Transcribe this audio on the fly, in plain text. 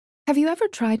Have you ever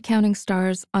tried counting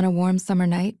stars on a warm summer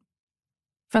night?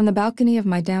 From the balcony of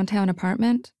my downtown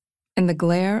apartment, in the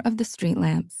glare of the street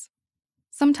lamps,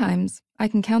 sometimes I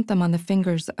can count them on the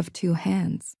fingers of two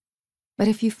hands. But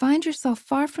if you find yourself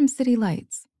far from city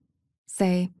lights,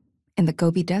 say in the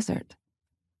Gobi Desert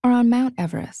or on Mount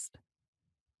Everest,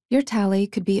 your tally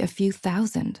could be a few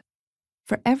thousand.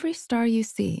 For every star you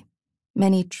see,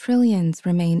 many trillions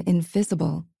remain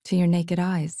invisible to your naked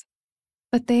eyes.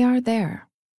 But they are there,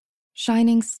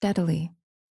 shining steadily.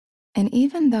 And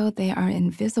even though they are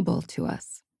invisible to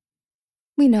us,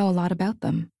 we know a lot about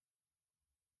them.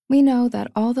 We know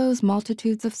that all those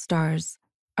multitudes of stars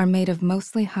are made of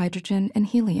mostly hydrogen and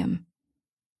helium.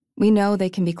 We know they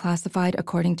can be classified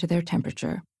according to their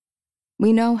temperature.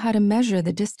 We know how to measure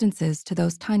the distances to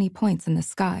those tiny points in the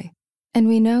sky. And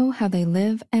we know how they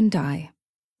live and die,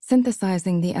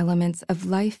 synthesizing the elements of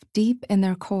life deep in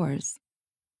their cores.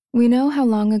 We know how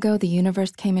long ago the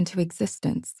universe came into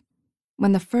existence,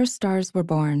 when the first stars were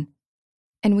born,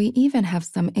 and we even have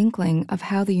some inkling of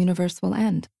how the universe will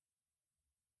end.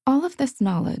 All of this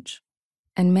knowledge,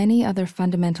 and many other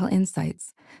fundamental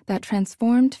insights that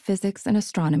transformed physics and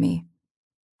astronomy,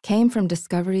 came from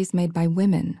discoveries made by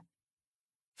women.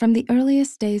 From the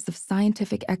earliest days of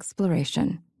scientific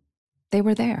exploration, they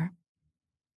were there,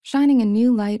 shining a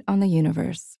new light on the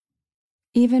universe,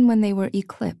 even when they were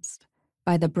eclipsed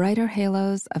by the brighter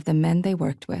halos of the men they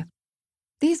worked with.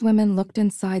 These women looked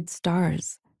inside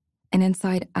stars and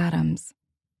inside atoms,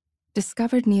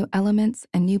 discovered new elements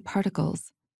and new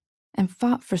particles, and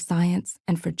fought for science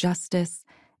and for justice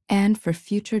and for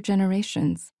future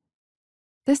generations.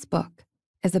 This book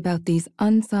is about these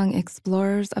unsung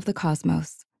explorers of the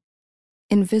cosmos,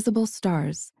 invisible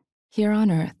stars here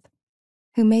on Earth,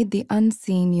 who made the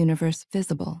unseen universe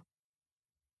visible.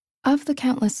 Of the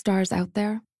countless stars out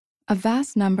there, a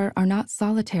vast number are not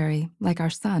solitary like our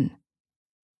sun.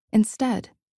 Instead,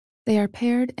 they are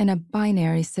paired in a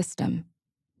binary system,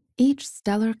 each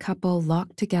stellar couple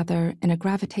locked together in a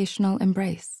gravitational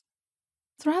embrace.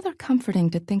 It's rather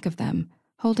comforting to think of them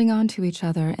holding on to each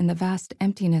other in the vast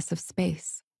emptiness of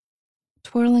space,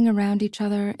 twirling around each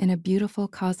other in a beautiful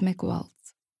cosmic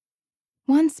waltz.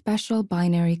 One special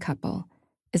binary couple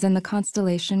is in the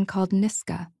constellation called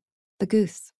Niska, the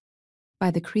goose, by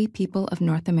the Cree people of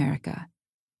North America.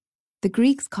 The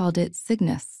Greeks called it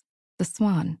Cygnus, the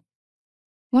swan.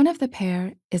 One of the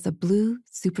pair is a blue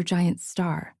supergiant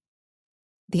star.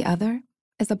 The other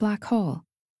is a black hole,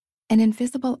 an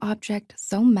invisible object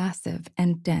so massive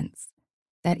and dense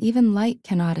that even light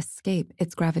cannot escape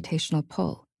its gravitational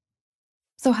pull.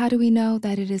 So how do we know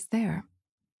that it is there?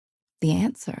 The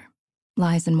answer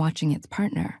lies in watching its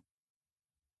partner.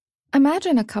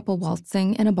 Imagine a couple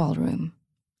waltzing in a ballroom,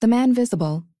 the man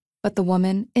visible, but the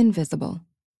woman invisible.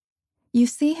 You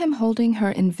see him holding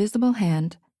her invisible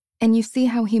hand, and you see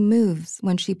how he moves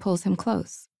when she pulls him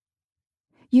close.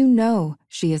 You know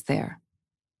she is there.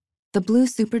 The blue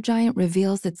supergiant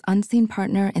reveals its unseen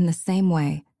partner in the same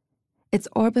way, its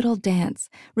orbital dance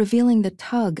revealing the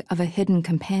tug of a hidden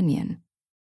companion.